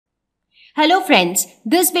Hello friends,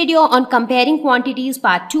 this video on comparing quantities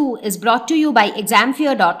part 2 is brought to you by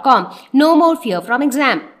examfear.com. No more fear from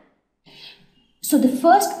exam. So the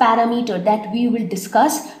first parameter that we will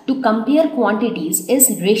discuss to compare quantities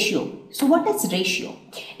is ratio. So what is ratio?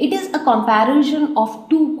 It is a comparison of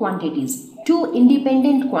two quantities, two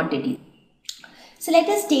independent quantities. So let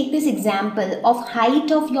us take this example of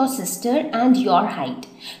height of your sister and your height.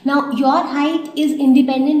 Now your height is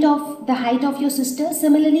independent of the height of your sister.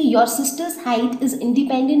 Similarly, your sister's height is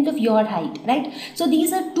independent of your height, right? So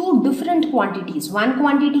these are two different quantities. One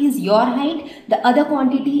quantity is your height, the other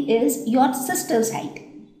quantity is your sister's height.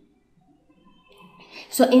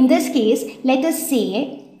 So in this case, let us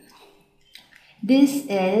say this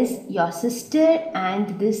is your sister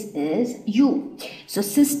and this is you. So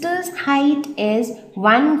sister's height is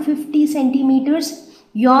 150 centimeters.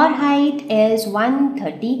 Your height is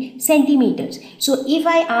 130 centimeters. So if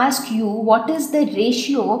I ask you what is the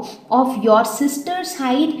ratio of your sister's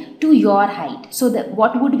height to your height, so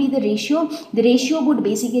what would be the ratio? The ratio would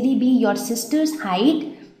basically be your sister's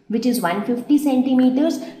height, which is 150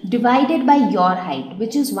 centimeters, divided by your height,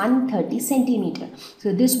 which is 130 centimeter.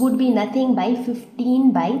 So this would be nothing by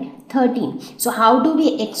 15 by 13. So how do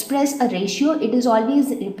we express a ratio? It is always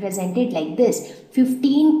represented like this: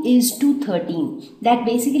 15 is to 13. That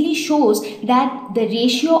basically shows that the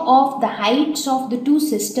ratio of the heights of the two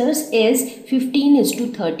sisters is 15 is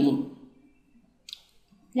to 13.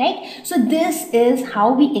 Right? So this is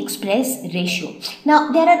how we express ratio.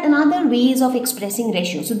 Now there are another ways of expressing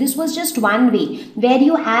ratio. So this was just one way where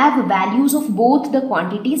you have values of both the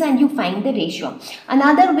quantities and you find the ratio.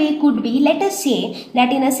 Another way could be, let us say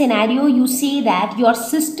that in a scenario you say that your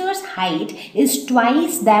sister's height is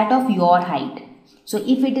twice that of your height. So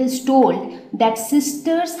if it is told that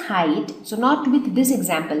sister's height, so not with this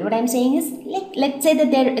example, what I am saying is, let's say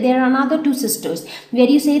that there are another two sisters where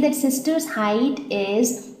you say that sister's height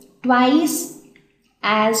is twice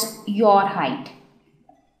as your height.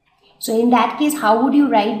 So in that case, how would you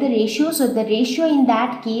write the ratio? So the ratio in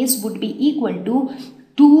that case would be equal to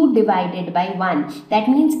 2 divided by 1. That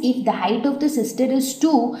means if the height of the sister is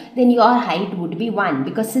 2, then your height would be 1,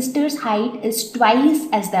 because sister's height is twice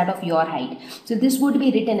as that of your height. So this would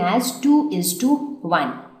be written as 2 is to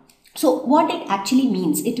 1. So what it actually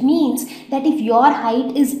means? It means that if your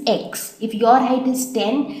height is x, if your height is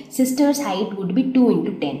 10, sister's height would be 2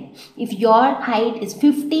 into 10. If your height is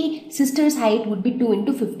 50, sister's height would be 2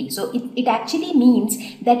 into 50. So it actually means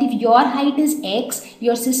that if your height is x,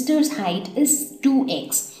 your sister's height is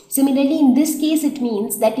 2x. Similarly, in this case, it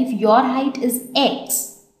means that if your height is x,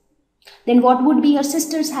 then what would be your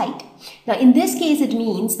sister's height? Now in this case, it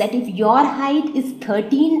means that if your height is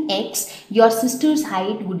 13x, your sister's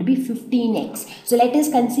height would be 15x. So let us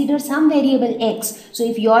consider some variable x. So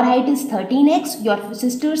if your height is 13x, your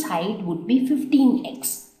sister's height would be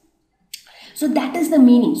 15x. So that is the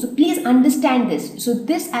meaning. So please understand this. So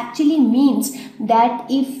this actually means that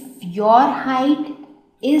if your height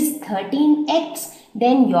is 13x,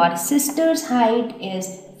 then your sister's height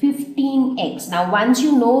is 15x. Now once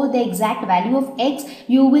you know the exact value of x,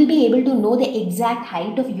 you will be able to know the exact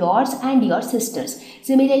height of yours and your sister's.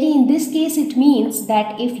 Similarly, in this case, it means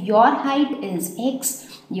that if your height is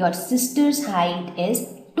x, your sister's height is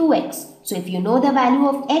 2x. So if you know the value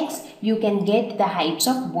of x, you can get the heights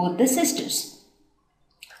of both the sisters.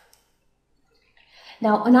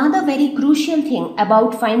 Now another very crucial thing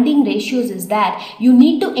about finding ratios is that you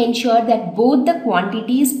need to ensure that both the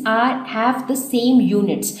quantities have the same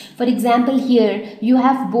units. For example, here you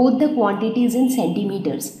have both the quantities in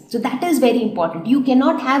centimeters. So that is very important. You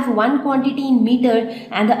cannot have one quantity in meter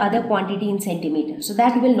and the other quantity in centimeter. So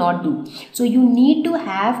that will not do. So you need to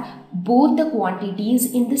have both the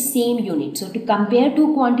quantities in the same unit. So to compare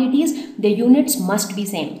two quantities, the units must be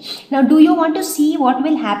same. Now do you want to see what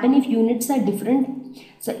will happen if units are different?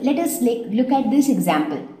 So let us look at this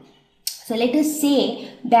example. So let us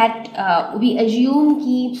say that we assume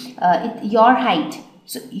your height.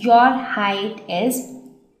 So your height is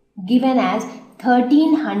given as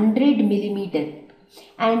 1300 millimeter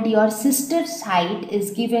and your sister's height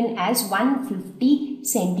is given as 150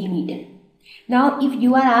 centimeter. Now if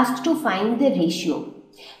you are asked to find the ratio,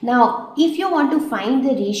 now if you want to find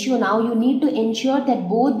the ratio, now you need to ensure that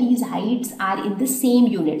both these heights are in the same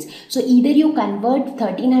units. So either you convert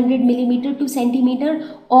 1300 millimeter to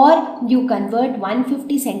centimeter or you convert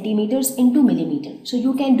 150 centimeters into millimeter. So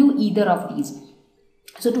you can do either of these.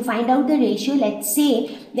 So to find out the ratio, let's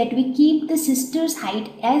say that we keep the sister's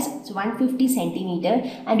height as 150 centimeter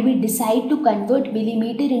and we decide to convert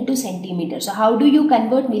millimeter into centimeter. So how do you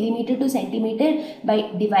convert millimeter to centimeter?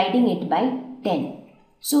 By dividing it by 10.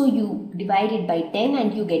 So you divide it by 10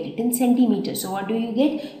 and you get it in centimeters. So what do you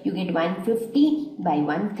get? You get 150 by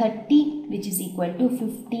 130, which is equal to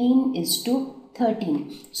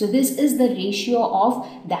 15:13. So this is the ratio of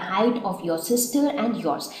the height of your sister and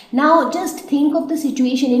yours. Now just think of the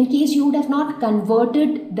situation in case you would have not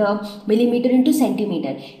converted the millimeter into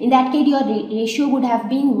centimeter. In that case, your ratio would have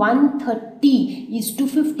been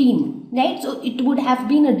 130:15. Right, so it would have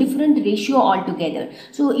been a different ratio altogether,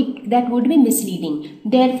 so that would be misleading.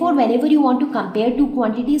 Therefore, whenever you want to compare two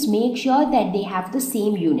quantities, make sure that they have the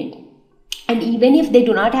same unit, and even if they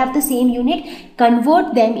do not have the same unit,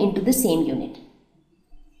 convert them into the same unit.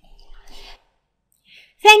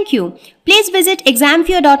 Thank you. Please visit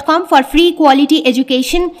examfear.com for free quality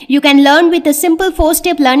education. You can learn with a simple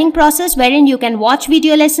 4-step learning process wherein you can watch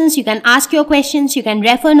video lessons, you can ask your questions, you can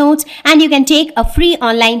refer notes, and you can take a free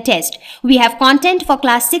online test. We have content for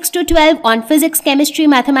class 6 to 12 on physics, chemistry,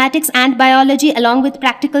 mathematics, and biology along with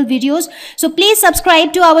practical videos. So please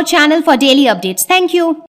subscribe to our channel for daily updates. Thank you.